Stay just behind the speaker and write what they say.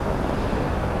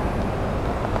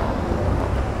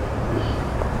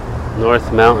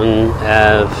North Mountain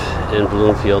Ave and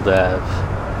Bloomfield Ave.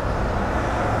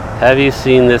 Have you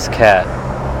seen this cat?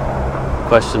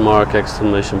 Question mark,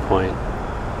 exclamation point.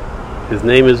 His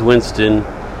name is Winston,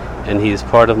 and he's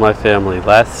part of my family.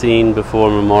 Last seen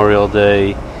before Memorial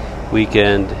Day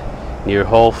weekend near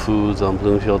Whole Foods on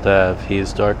Bloomfield Ave. He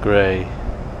is dark gray.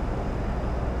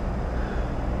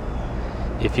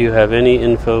 If you have any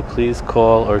info, please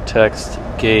call or text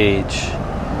Gage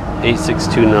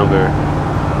 862 number.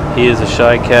 He is a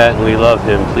shy cat and we love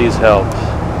him. Please help.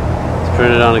 It's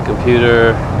printed on a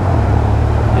computer.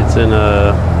 It's in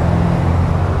a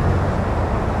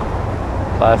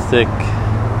plastic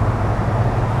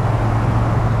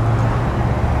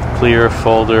clear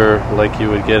folder like you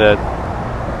would get at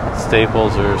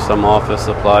Staples or some office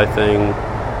supply thing.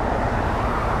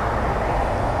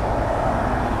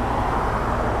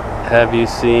 Have you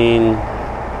seen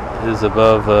is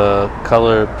above a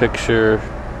color picture,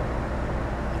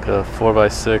 like a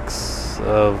 4x6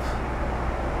 of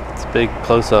it's a big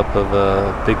close-up of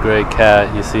a big gray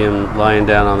cat. You see him lying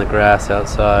down on the grass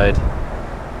outside.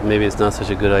 Maybe it's not such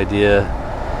a good idea.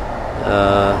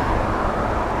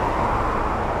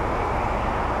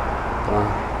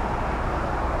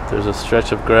 There's a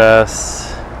stretch of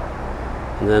grass,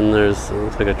 and then it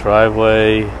looks like a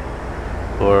driveway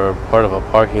or part of a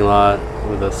parking lot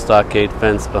with a stockade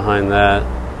fence behind that.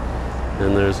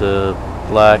 And there's a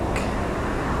black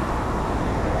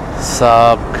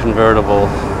Saab convertible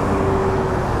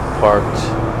parked.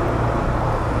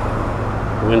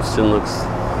 Winston looks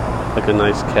like a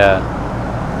nice cat.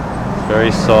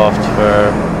 Very soft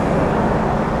fur,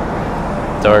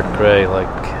 dark gray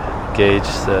like Gage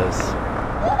says.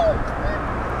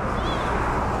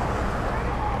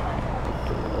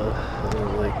 I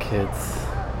don't like kids.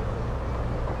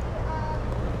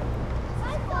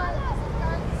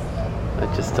 I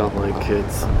just don't like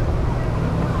kids.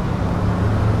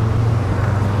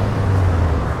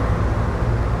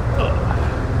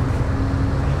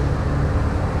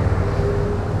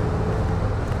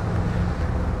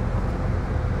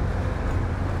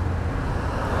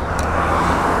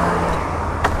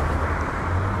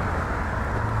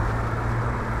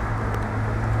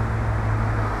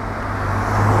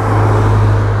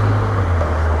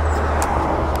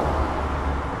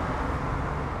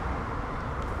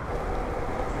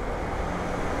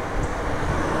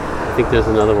 I think there's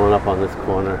another one up on this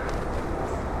corner.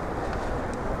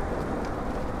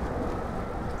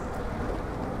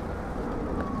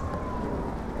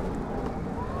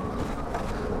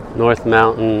 North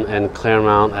Mountain and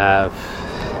Claremont Ave.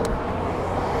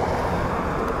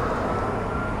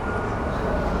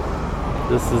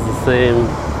 This is the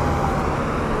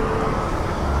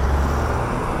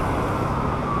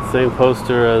same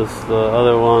poster as the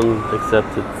other one,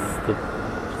 except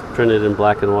it's printed in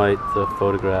black and white, the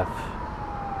photograph.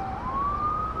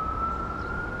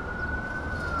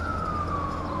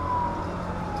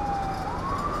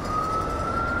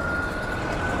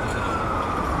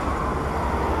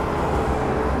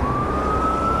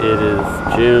 It is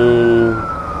June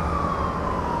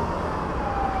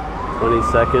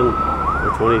 22nd or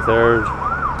 23rd,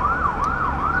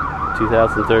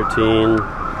 2013.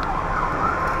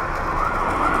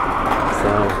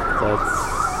 So that's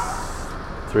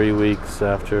 3 weeks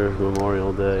after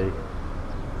Memorial Day,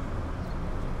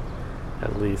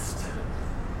 at least,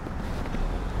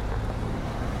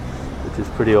 which is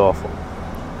pretty awful.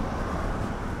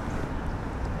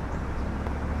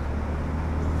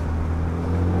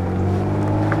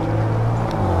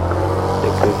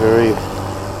 Makes me very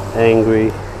angry.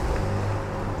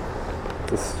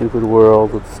 The stupid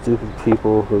world with stupid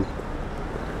people who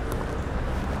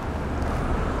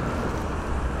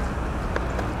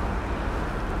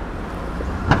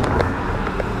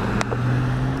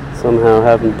somehow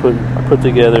haven't put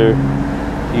together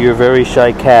your very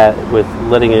shy cat with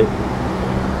letting it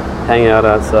hang out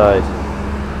outside.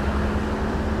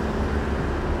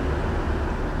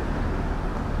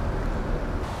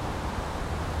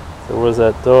 There was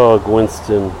that dog,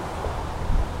 Winston,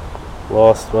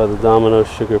 lost by the Domino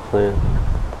sugar plant.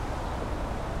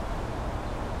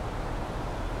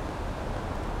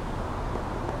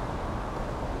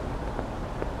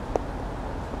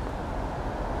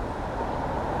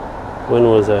 When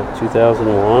was that?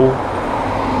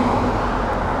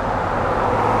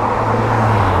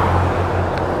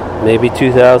 2001? Maybe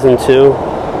 2002?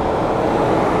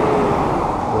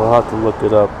 We'll have to look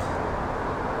it up.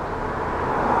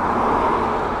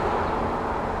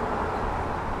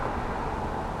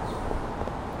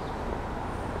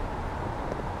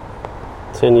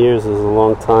 $10 years is a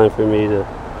long time for me to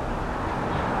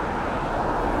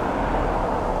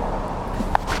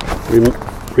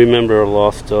Remember a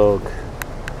lost dog.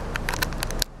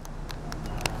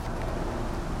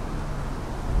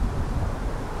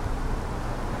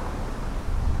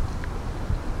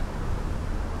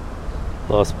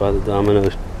 Lost by the Domino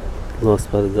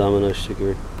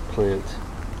sugar plant.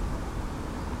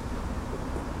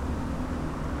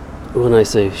 When I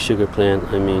say sugar plant,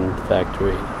 I mean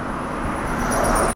factory.